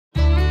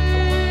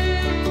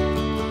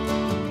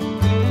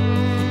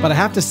But I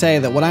have to say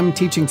that what I'm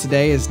teaching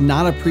today is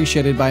not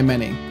appreciated by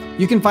many.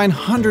 You can find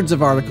hundreds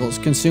of articles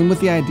consumed with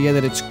the idea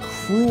that it's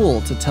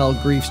cruel to tell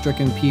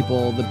grief-stricken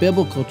people the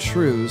biblical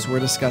truths we're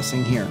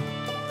discussing here.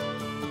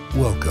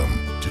 Welcome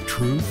to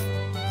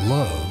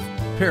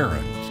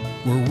Truth.Love.Family,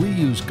 where we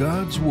use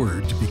God's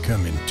Word to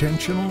become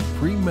intentional,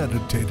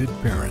 premeditated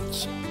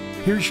parents.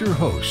 Here's your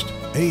host,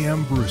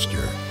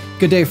 AMBrewster.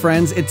 Good day,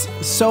 friends. It's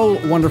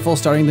so wonderful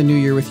starting the new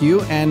year with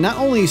you, and not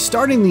only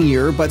starting the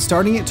year, but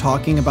starting it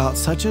talking about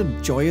such a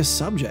joyous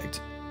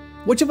subject.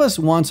 Which of us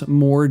wants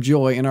more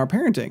joy in our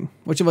parenting?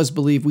 Which of us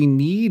believe we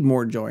need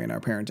more joy in our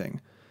parenting?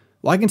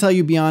 Well, I can tell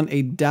you beyond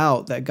a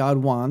doubt that God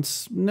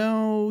wants,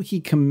 no, He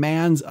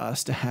commands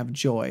us to have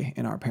joy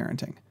in our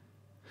parenting.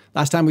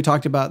 Last time we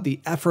talked about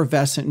the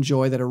effervescent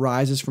joy that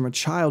arises from a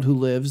child who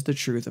lives the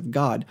truth of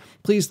God.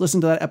 Please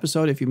listen to that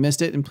episode if you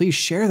missed it, and please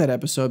share that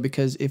episode,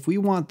 because if we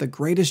want the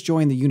greatest joy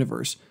in the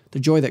universe, the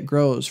joy that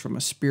grows from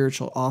a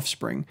spiritual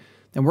offspring,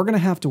 then we're going to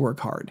have to work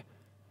hard.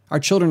 Our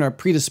children are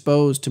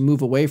predisposed to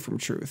move away from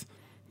truth.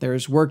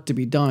 There's work to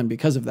be done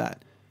because of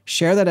that.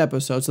 Share that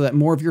episode so that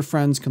more of your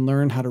friends can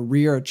learn how to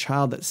rear a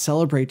child that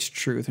celebrates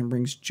truth and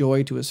brings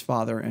joy to his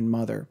father and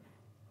mother.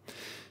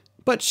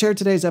 But share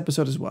today's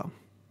episode as well.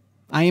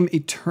 I am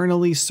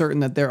eternally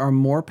certain that there are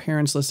more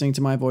parents listening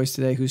to my voice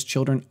today whose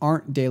children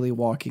aren't daily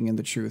walking in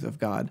the truth of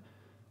God.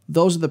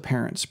 Those are the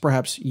parents,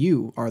 perhaps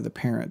you are the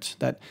parent,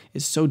 that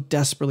is so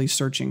desperately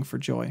searching for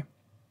joy.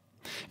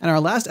 And our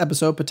last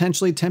episode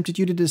potentially tempted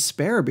you to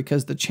despair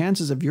because the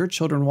chances of your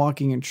children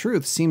walking in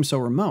truth seem so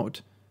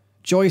remote.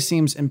 Joy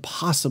seems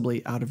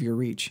impossibly out of your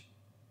reach.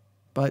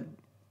 But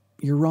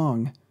you're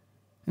wrong.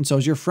 And so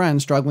is your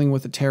friend struggling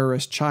with a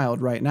terrorist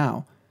child right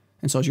now.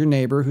 And so is your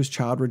neighbor whose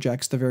child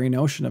rejects the very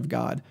notion of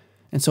God.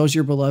 And so is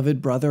your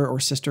beloved brother or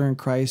sister in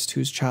Christ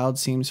whose child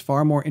seems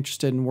far more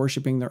interested in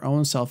worshiping their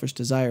own selfish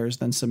desires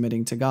than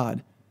submitting to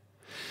God.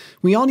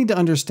 We all need to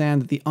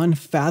understand that the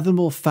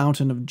unfathomable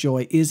fountain of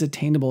joy is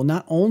attainable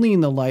not only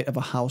in the light of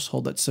a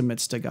household that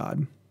submits to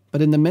God,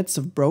 but in the midst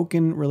of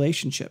broken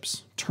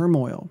relationships,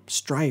 turmoil,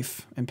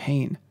 strife, and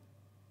pain.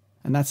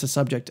 And that's the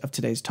subject of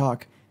today's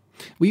talk.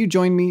 Will you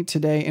join me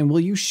today, and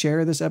will you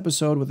share this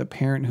episode with a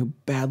parent who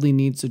badly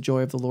needs the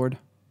joy of the Lord?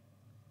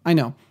 I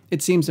know,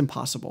 it seems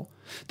impossible.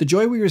 The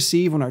joy we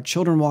receive when our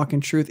children walk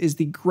in truth is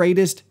the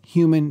greatest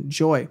human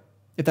joy.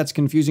 If that's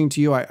confusing to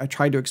you, I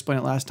tried to explain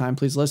it last time,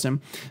 please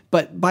listen.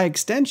 But by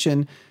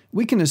extension,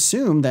 we can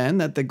assume then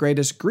that the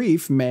greatest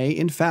grief may,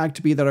 in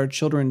fact, be that our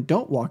children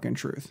don't walk in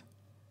truth.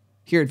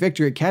 Here at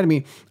Victory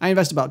Academy, I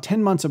invest about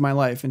 10 months of my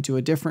life into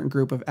a different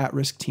group of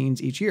at-risk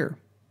teens each year.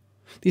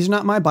 These are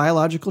not my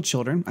biological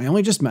children. I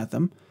only just met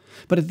them.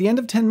 But at the end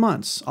of 10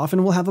 months,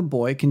 often we'll have a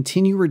boy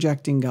continue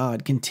rejecting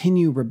God,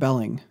 continue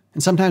rebelling.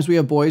 And sometimes we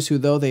have boys who,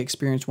 though they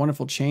experience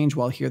wonderful change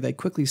while here, they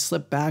quickly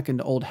slip back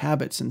into old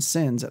habits and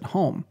sins at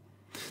home.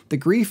 The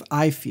grief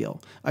I feel,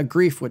 a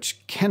grief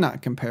which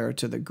cannot compare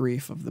to the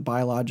grief of the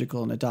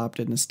biological and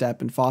adopted and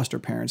step and foster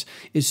parents,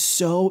 is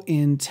so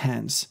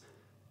intense.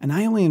 And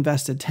I only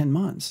invested 10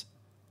 months.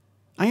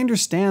 I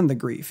understand the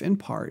grief in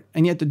part,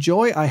 and yet the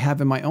joy I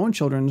have in my own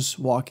children's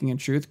walking in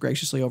truth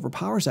graciously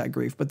overpowers that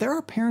grief. But there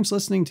are parents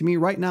listening to me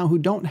right now who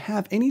don't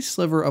have any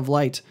sliver of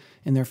light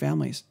in their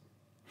families.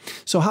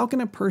 So how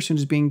can a person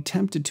who's being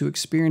tempted to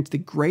experience the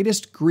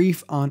greatest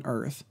grief on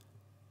earth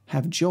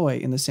have joy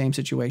in the same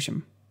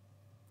situation?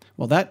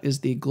 Well, that is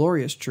the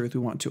glorious truth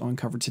we want to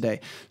uncover today.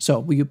 So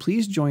will you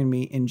please join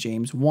me in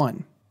James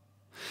 1?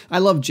 I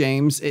love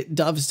James. It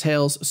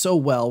dovetails so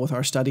well with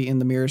our study in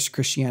the merest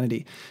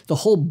Christianity. The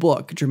whole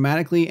book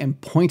dramatically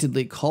and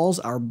pointedly calls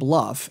our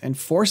bluff and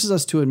forces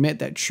us to admit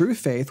that true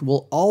faith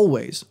will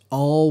always,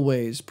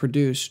 always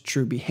produce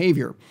true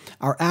behavior.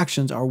 Our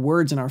actions, our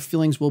words, and our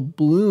feelings will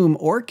bloom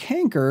or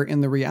canker in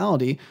the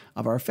reality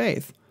of our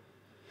faith.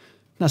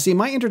 Now, see,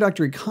 my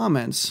introductory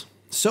comments,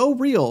 so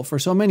real for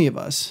so many of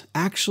us,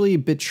 actually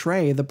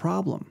betray the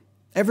problem.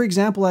 Every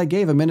example I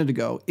gave a minute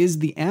ago is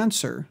the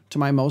answer to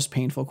my most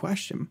painful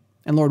question.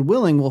 And Lord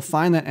willing, we'll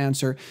find that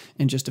answer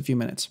in just a few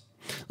minutes.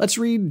 Let's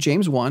read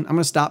James 1. I'm going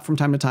to stop from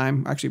time to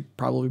time, actually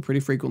probably pretty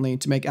frequently,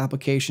 to make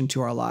application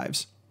to our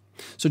lives.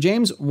 So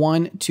James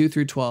 1, 2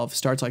 through 12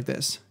 starts like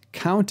this.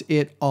 Count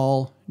it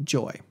all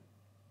joy.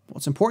 Well,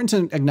 it's important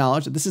to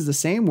acknowledge that this is the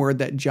same word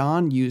that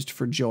John used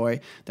for joy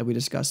that we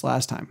discussed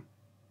last time.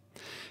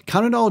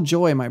 Count it all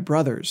joy, my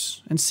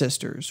brothers and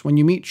sisters, when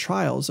you meet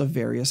trials of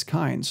various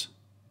kinds.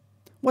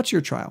 What's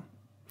your trial?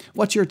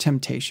 What's your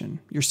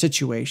temptation, your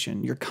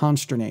situation, your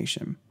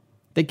consternation?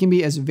 They can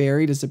be as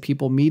varied as the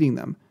people meeting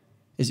them.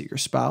 Is it your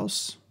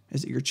spouse?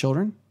 Is it your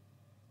children?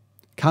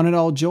 Count it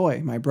all joy,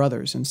 my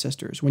brothers and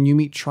sisters, when you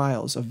meet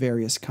trials of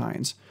various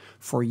kinds,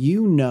 for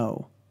you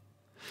know.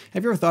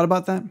 Have you ever thought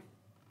about that?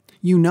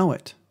 You know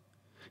it.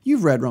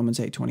 You've read Romans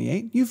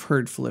 8:28. You've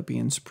heard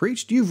Philippians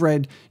preached. You've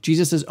read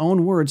Jesus'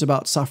 own words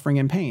about suffering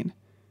and pain.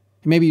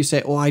 And maybe you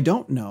say, oh, I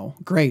don't know.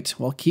 Great.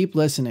 Well, keep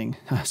listening.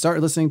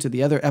 Start listening to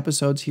the other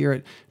episodes here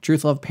at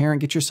Truth Love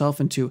Parent. Get yourself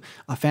into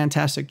a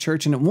fantastic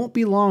church, and it won't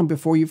be long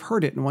before you've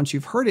heard it. And once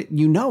you've heard it,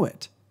 you know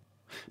it.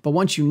 But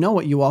once you know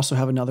it, you also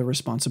have another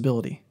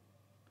responsibility.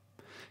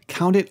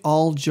 Count it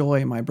all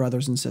joy, my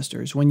brothers and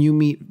sisters, when you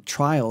meet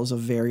trials of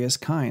various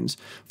kinds,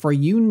 for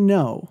you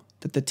know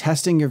that the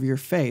testing of your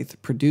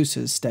faith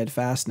produces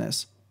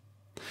steadfastness.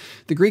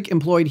 The Greek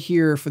employed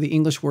here for the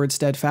English word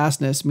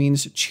steadfastness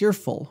means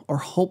cheerful or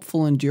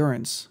hopeful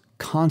endurance,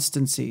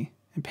 constancy,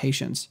 and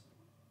patience.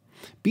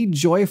 Be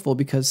joyful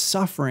because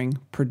suffering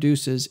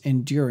produces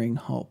enduring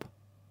hope.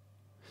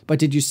 But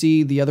did you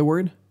see the other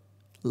word?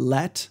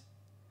 Let.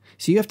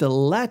 So you have to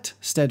let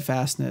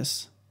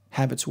steadfastness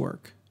have its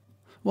work.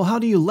 Well, how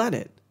do you let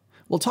it?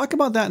 We'll talk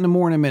about that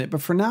more in a minute,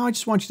 but for now, I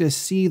just want you to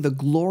see the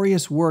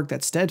glorious work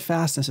that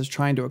steadfastness is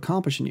trying to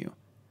accomplish in you.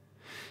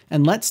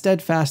 And let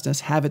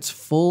steadfastness have its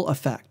full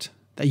effect,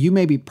 that you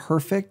may be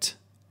perfect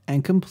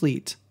and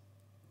complete,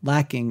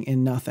 lacking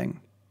in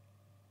nothing.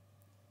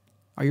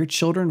 Are your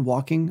children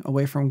walking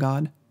away from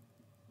God?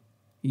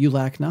 You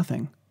lack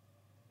nothing.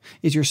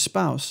 Is your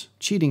spouse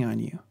cheating on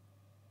you?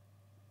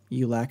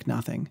 You lack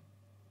nothing.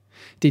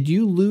 Did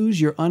you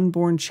lose your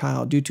unborn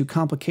child due to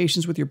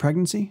complications with your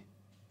pregnancy?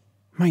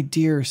 My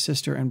dear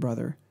sister and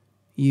brother,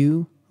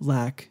 you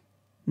lack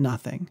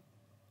nothing.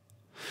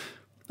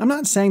 I'm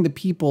not saying the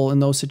people in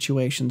those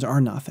situations are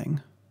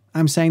nothing.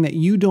 I'm saying that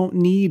you don't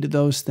need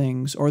those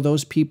things or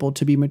those people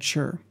to be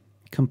mature,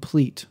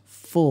 complete,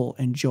 full,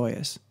 and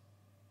joyous.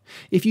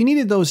 If you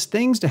needed those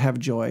things to have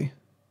joy,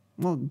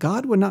 well,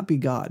 God would not be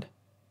God.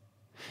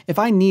 If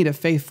I need a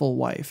faithful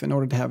wife in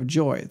order to have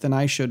joy, then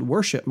I should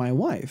worship my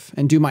wife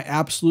and do my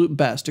absolute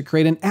best to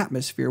create an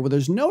atmosphere where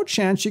there's no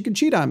chance she could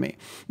cheat on me.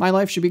 My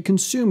life should be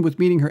consumed with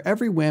meeting her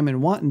every whim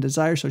and want and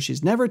desire so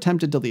she's never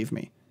tempted to leave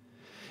me.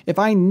 If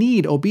I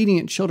need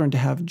obedient children to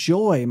have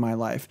joy in my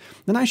life,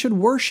 then I should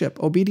worship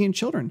obedient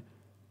children.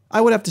 I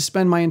would have to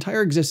spend my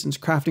entire existence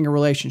crafting a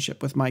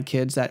relationship with my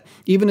kids that,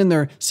 even in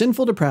their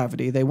sinful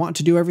depravity, they want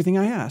to do everything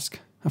I ask.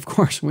 Of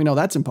course, we know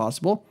that's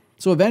impossible.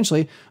 So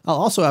eventually, I'll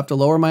also have to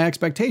lower my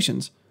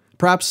expectations.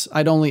 Perhaps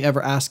I'd only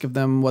ever ask of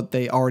them what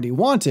they already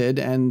wanted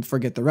and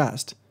forget the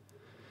rest.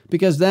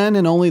 Because then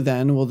and only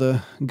then will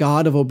the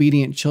God of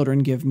obedient children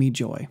give me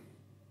joy.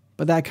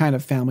 But that kind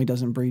of family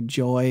doesn't breed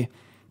joy.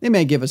 It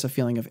may give us a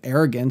feeling of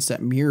arrogance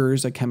that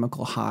mirrors a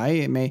chemical high.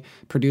 It may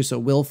produce a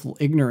willful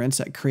ignorance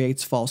that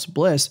creates false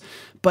bliss.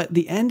 But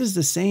the end is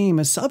the same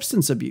as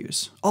substance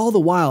abuse. All the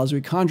while, as we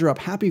conjure up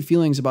happy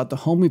feelings about the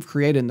home we've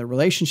created and the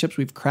relationships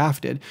we've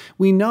crafted,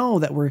 we know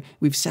that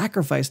we've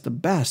sacrificed the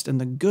best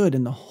and the good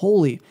and the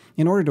holy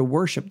in order to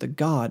worship the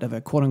God of a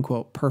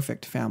quote-unquote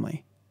perfect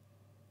family.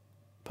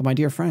 But my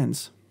dear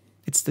friends,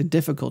 it's the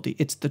difficulty,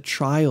 it's the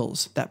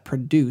trials that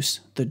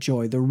produce the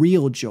joy, the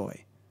real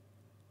joy.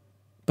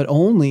 But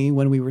only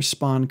when we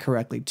respond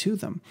correctly to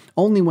them,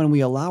 only when we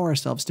allow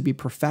ourselves to be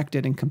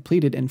perfected and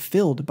completed and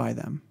filled by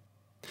them.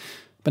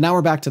 But now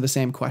we're back to the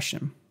same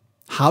question.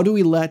 How do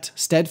we let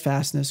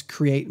steadfastness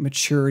create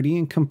maturity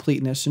and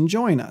completeness and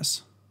joy in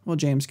us? Well,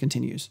 James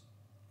continues.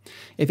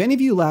 If any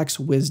of you lacks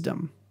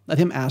wisdom, let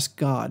him ask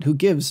God, who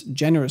gives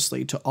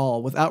generously to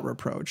all without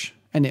reproach,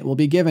 and it will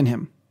be given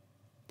him.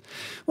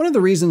 One of the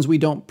reasons we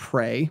don't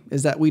pray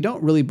is that we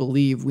don't really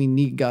believe we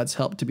need God's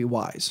help to be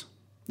wise.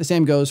 The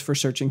same goes for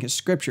searching his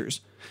scriptures.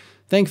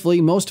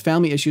 Thankfully, most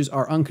family issues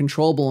are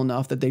uncontrollable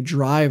enough that they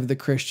drive the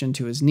Christian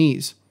to his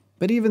knees.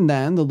 But even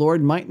then, the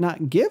Lord might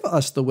not give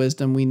us the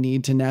wisdom we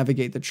need to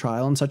navigate the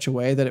trial in such a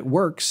way that it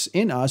works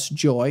in us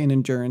joy and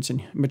endurance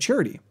and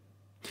maturity.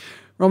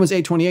 Romans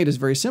 8:28 is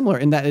very similar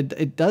in that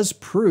it does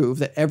prove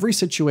that every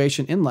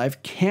situation in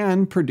life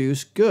can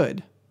produce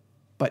good,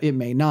 but it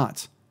may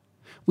not.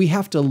 We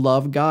have to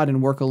love God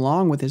and work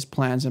along with his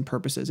plans and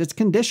purposes. It's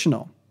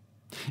conditional.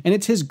 And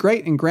it's his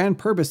great and grand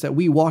purpose that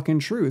we walk in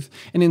truth,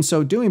 and in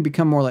so doing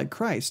become more like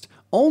Christ.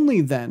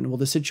 Only then will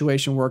the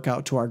situation work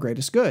out to our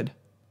greatest good.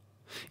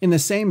 In the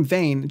same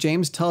vein,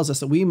 James tells us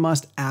that we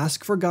must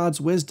ask for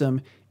God's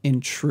wisdom in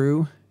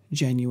true,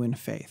 genuine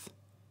faith.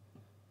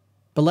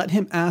 But let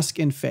him ask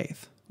in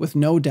faith, with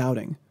no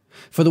doubting.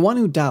 For the one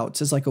who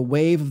doubts is like a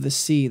wave of the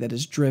sea that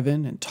is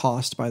driven and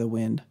tossed by the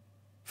wind.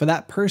 For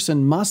that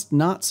person must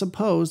not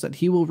suppose that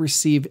he will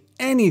receive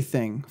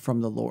anything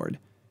from the Lord.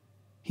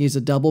 He is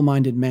a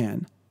double-minded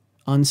man,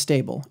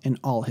 unstable in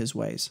all his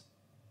ways.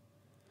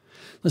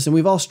 Listen,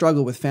 we've all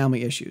struggled with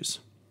family issues.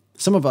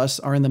 Some of us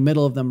are in the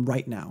middle of them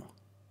right now.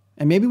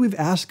 And maybe we've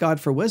asked God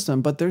for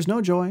wisdom, but there's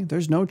no joy,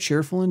 there's no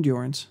cheerful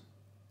endurance.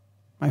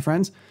 My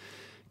friends,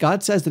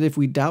 God says that if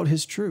we doubt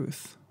his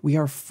truth, we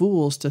are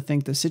fools to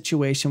think the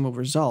situation will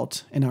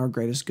result in our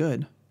greatest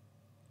good.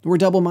 We're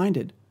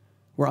double-minded.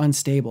 We're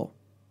unstable.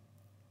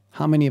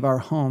 How many of our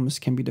homes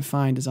can be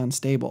defined as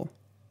unstable?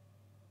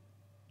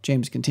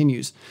 James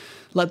continues,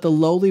 let the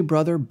lowly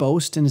brother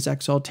boast in his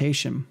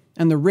exaltation,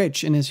 and the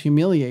rich in his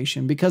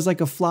humiliation, because like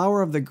a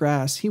flower of the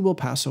grass he will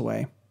pass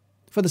away.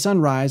 For the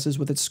sun rises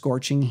with its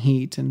scorching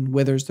heat and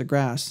withers the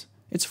grass.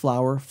 Its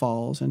flower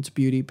falls, and its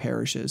beauty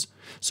perishes.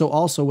 So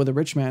also will the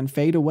rich man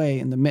fade away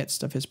in the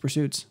midst of his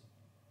pursuits.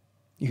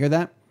 You hear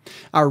that?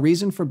 Our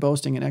reason for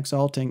boasting and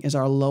exalting is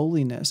our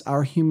lowliness,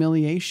 our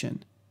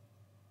humiliation.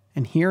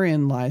 And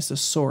herein lies the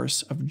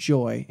source of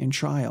joy in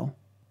trial.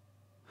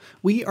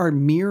 We are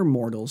mere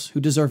mortals who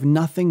deserve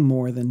nothing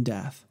more than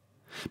death.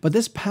 But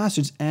this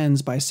passage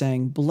ends by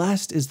saying,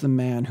 "Blessed is the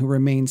man who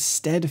remains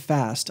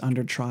steadfast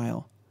under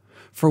trial.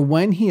 For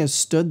when he has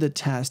stood the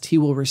test, he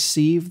will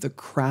receive the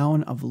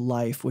crown of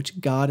life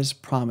which God has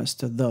promised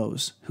to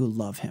those who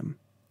love him."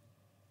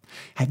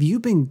 Have you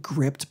been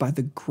gripped by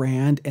the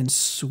grand and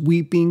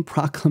sweeping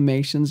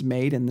proclamations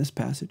made in this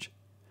passage?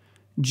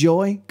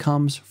 Joy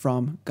comes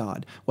from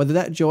God. Whether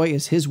that joy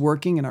is his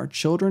working in our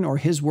children or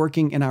his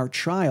working in our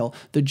trial,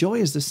 the joy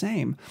is the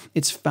same.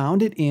 It's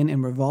founded in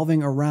and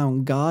revolving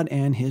around God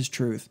and his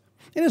truth.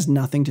 It has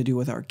nothing to do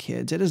with our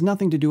kids. It has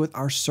nothing to do with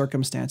our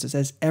circumstances. It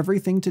has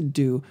everything to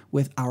do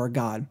with our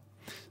God.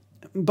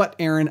 But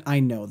Aaron, I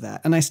know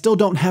that, and I still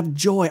don't have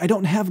joy. I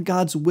don't have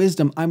God's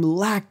wisdom. I'm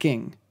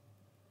lacking.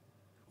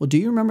 Well, do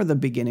you remember the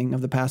beginning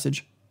of the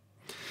passage?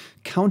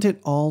 "Count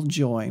it all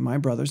joy, my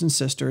brothers and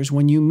sisters,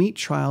 when you meet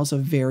trials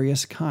of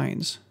various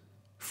kinds,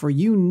 for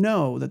you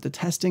know that the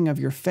testing of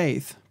your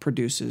faith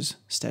produces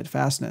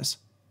steadfastness."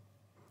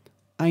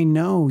 I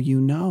know you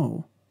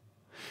know.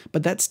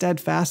 But that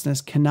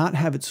steadfastness cannot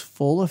have its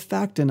full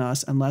effect in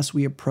us unless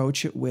we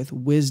approach it with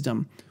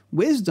wisdom.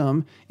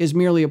 Wisdom is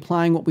merely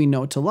applying what we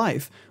know to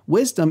life.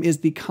 Wisdom is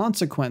the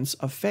consequence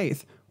of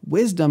faith.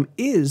 Wisdom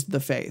is the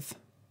faith.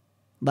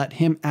 Let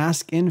him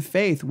ask in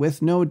faith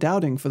with no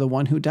doubting, for the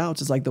one who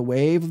doubts is like the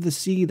wave of the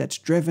sea that's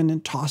driven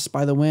and tossed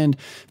by the wind.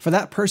 For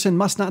that person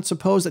must not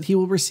suppose that he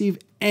will receive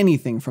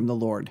anything from the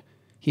Lord.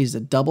 He is a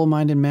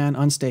double-minded man,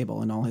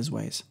 unstable in all his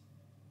ways.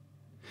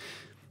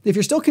 If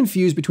you're still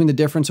confused between the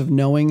difference of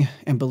knowing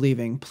and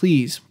believing,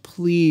 please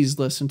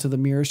listen to the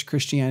Merest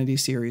Christianity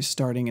series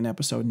starting in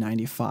episode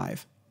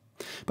 95.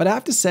 But I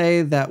have to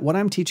say that what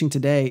I'm teaching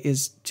today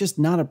is just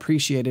not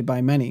appreciated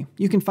by many.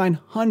 You can find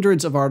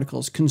hundreds of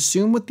articles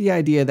consumed with the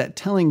idea that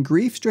telling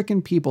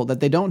grief-stricken people that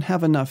they don't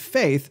have enough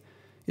faith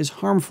is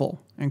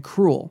harmful and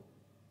cruel.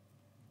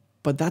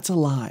 But that's a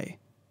lie.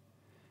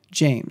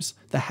 James,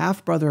 the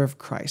half-brother of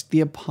Christ,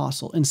 the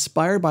apostle,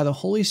 inspired by the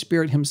Holy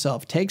Spirit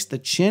himself, takes the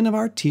chin of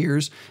our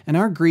tears and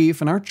our grief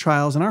and our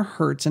trials and our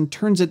hurts and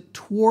turns it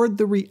toward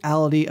the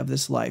reality of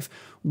this life.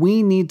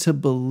 We need to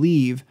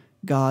believe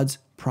God's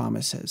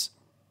promises.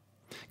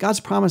 God's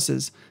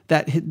promises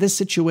that this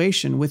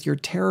situation with your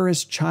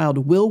terrorist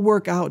child will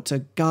work out to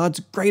God's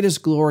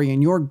greatest glory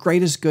and your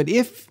greatest good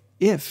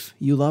if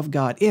you love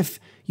God, if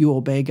you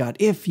obey God,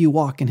 if you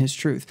walk in his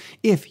truth,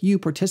 if you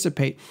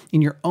participate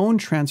in your own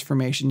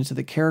transformation into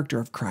the character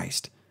of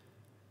Christ.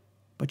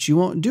 But you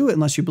won't do it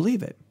unless you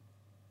believe it.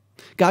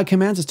 God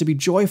commands us to be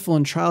joyful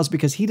in trials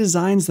because he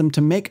designs them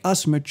to make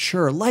us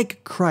mature,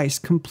 like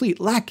Christ, complete,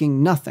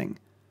 lacking nothing.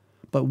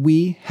 But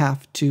we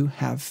have to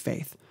have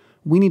faith.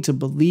 We need to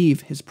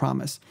believe his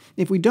promise.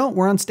 If we don't,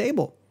 we're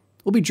unstable.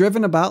 We'll be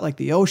driven about like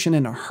the ocean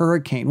in a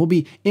hurricane. We'll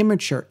be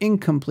immature,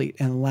 incomplete,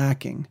 and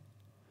lacking.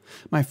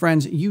 My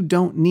friends, you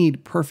don't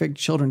need perfect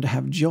children to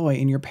have joy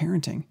in your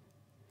parenting.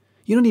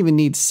 You don't even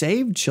need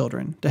saved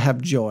children to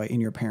have joy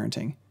in your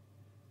parenting.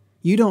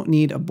 You don't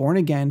need a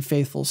born-again,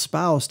 faithful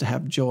spouse to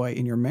have joy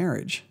in your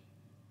marriage.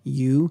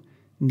 You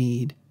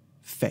need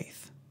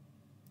faith.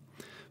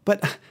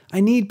 But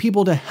I need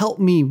people to help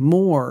me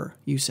more,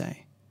 you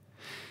say.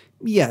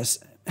 Yes,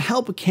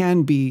 help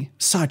can be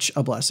such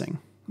a blessing.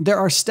 There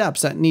are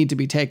steps that need to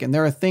be taken.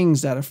 There are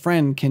things that a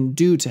friend can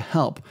do to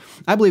help.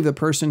 I believe the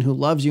person who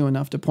loves you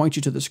enough to point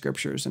you to the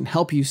scriptures and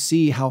help you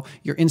see how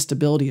your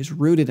instability is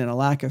rooted in a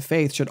lack of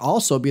faith should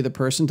also be the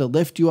person to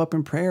lift you up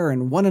in prayer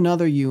and one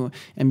another you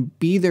and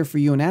be there for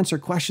you and answer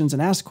questions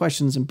and ask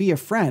questions and be a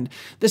friend.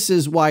 This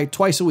is why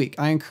twice a week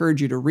I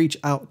encourage you to reach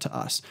out to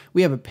us.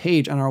 We have a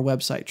page on our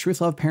website,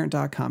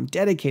 Truth.Love.Parent.com,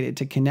 dedicated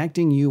to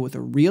connecting you with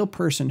a real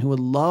person who would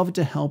love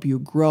to help you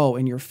grow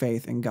in your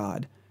faith in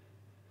God.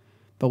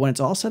 But when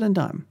it's all said and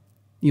done,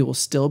 you will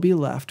still be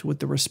left with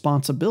the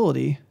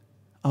responsibility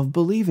of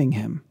believing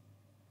him.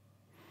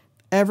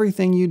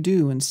 Everything you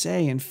do and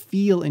say and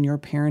feel in your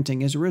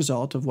parenting is a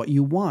result of what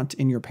you want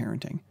in your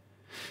parenting.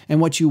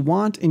 And what you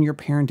want in your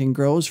parenting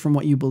grows from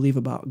what you believe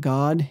about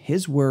God,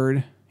 his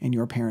word, and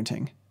your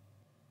parenting.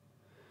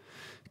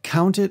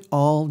 Count it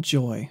all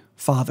joy,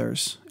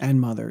 fathers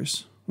and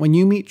mothers, when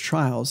you meet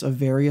trials of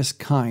various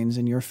kinds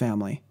in your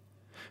family.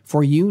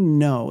 For you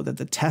know that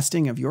the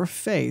testing of your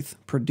faith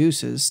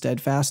produces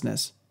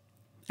steadfastness.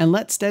 And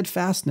let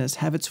steadfastness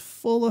have its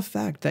full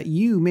effect, that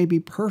you may be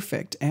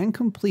perfect and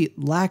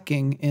complete,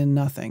 lacking in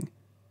nothing.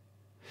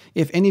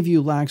 If any of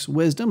you lacks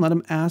wisdom, let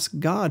him ask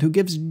God, who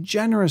gives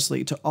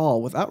generously to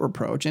all without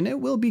reproach, and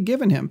it will be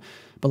given him.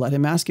 But let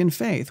him ask in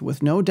faith,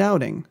 with no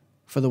doubting.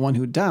 For the one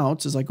who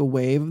doubts is like a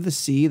wave of the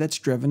sea that's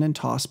driven and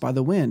tossed by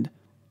the wind.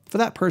 For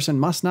that person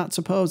must not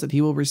suppose that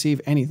he will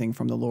receive anything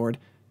from the Lord.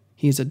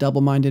 He is a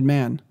double-minded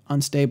man,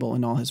 unstable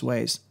in all his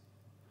ways.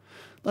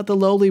 Let the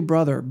lowly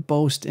brother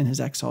boast in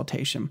his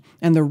exaltation,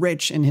 and the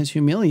rich in his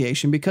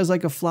humiliation, because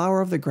like a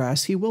flower of the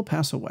grass he will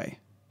pass away.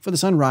 For the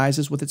sun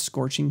rises with its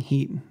scorching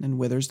heat, and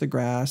withers the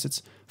grass,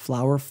 its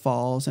flower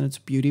falls, and its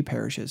beauty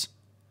perishes.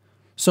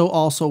 So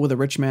also will the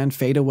rich man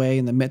fade away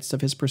in the midst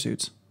of his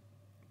pursuits.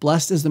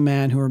 Blessed is the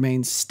man who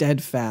remains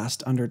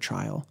steadfast under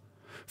trial.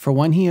 For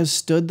when he has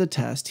stood the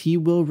test, he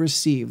will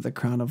receive the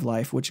crown of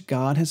life, which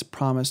God has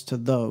promised to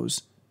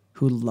those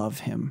who love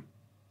him.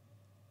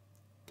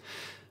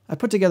 I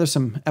put together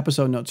some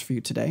episode notes for you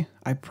today.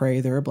 I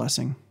pray they're a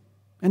blessing.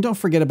 And don't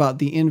forget about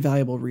the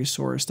invaluable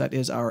resource that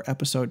is our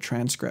episode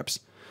transcripts.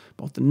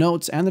 Both the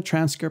notes and the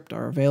transcript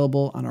are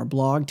available on our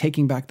blog,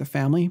 Taking Back the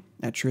Family,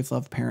 at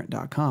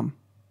Truth.Love.Parent.com.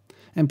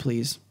 And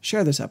please,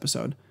 share this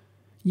episode.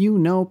 You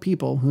know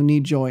people who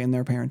need joy in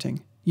their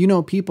parenting. You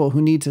know people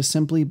who need to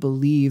simply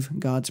believe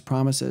God's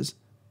promises.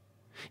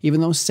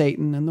 Even though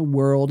Satan and the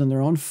world and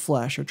their own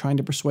flesh are trying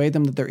to persuade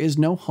them that there is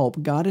no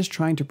hope, God is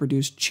trying to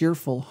produce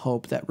cheerful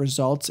hope that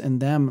results in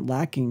them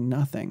lacking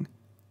nothing.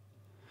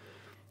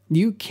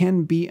 You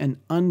can be an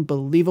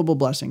unbelievable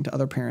blessing to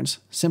other parents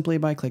simply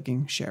by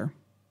clicking share.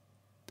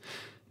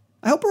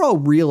 I hope we're all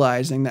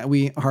realizing that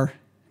we are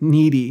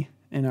needy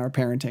in our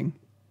parenting.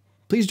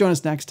 Please join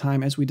us next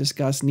time as we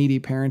discuss needy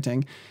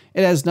parenting.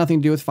 It has nothing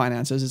to do with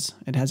finances.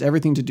 It has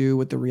everything to do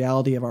with the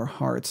reality of our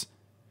hearts.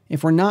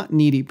 If we're not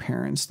needy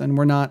parents, then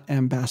we're not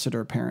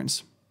ambassador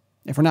parents.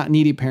 If we're not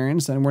needy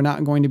parents, then we're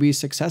not going to be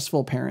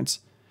successful parents.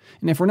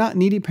 And if we're not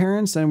needy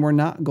parents, then we're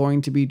not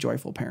going to be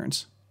joyful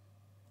parents.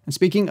 And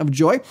speaking of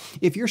joy,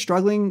 if you're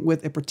struggling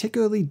with a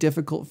particularly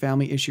difficult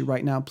family issue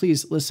right now,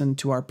 please listen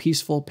to our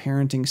Peaceful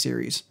Parenting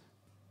series.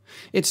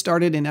 It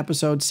started in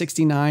episode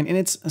 69, and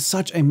it's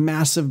such a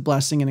massive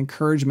blessing and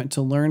encouragement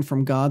to learn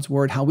from God's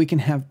Word how we can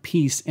have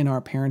peace in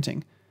our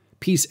parenting.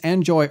 Peace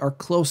and joy are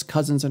close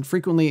cousins and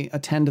frequently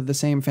attend the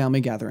same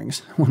family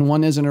gatherings. When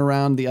one isn't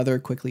around, the other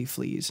quickly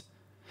flees.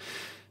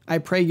 I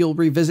pray you'll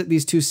revisit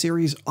these two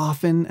series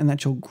often and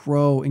that you'll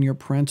grow in your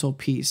parental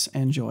peace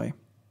and joy.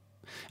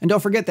 And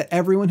don't forget that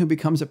everyone who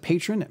becomes a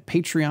patron at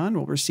Patreon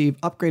will receive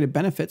upgraded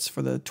benefits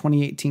for the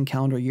 2018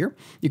 calendar year.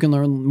 You can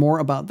learn more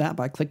about that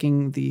by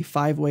clicking the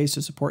 5 ways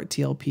to support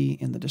TLP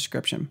in the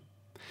description.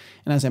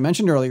 And as I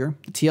mentioned earlier,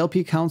 the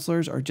TLP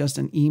counselors are just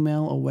an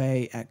email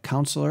away at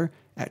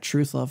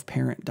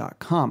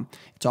counselor@Truth.Love.Parent.com.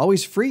 It's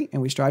always free,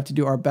 and we strive to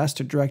do our best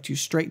to direct you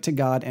straight to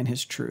God and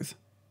His truth.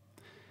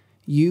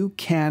 You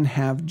can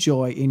have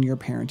joy in your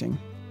parenting.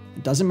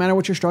 It doesn't matter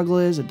what your struggle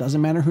is. It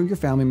doesn't matter who your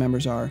family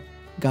members are.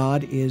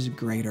 God is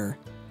greater.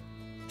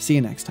 See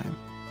you next time.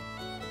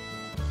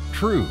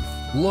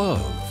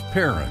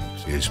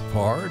 Truth.Love.Parent is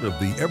part of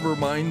the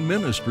Evermind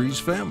Ministries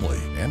family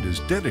and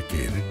is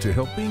dedicated to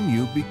helping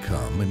you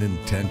become an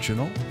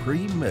intentional,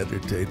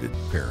 premeditated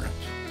parent.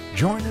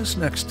 Join us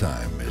next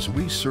time as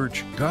we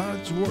search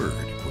God's Word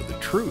for the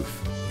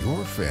truth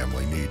your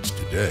family needs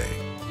today.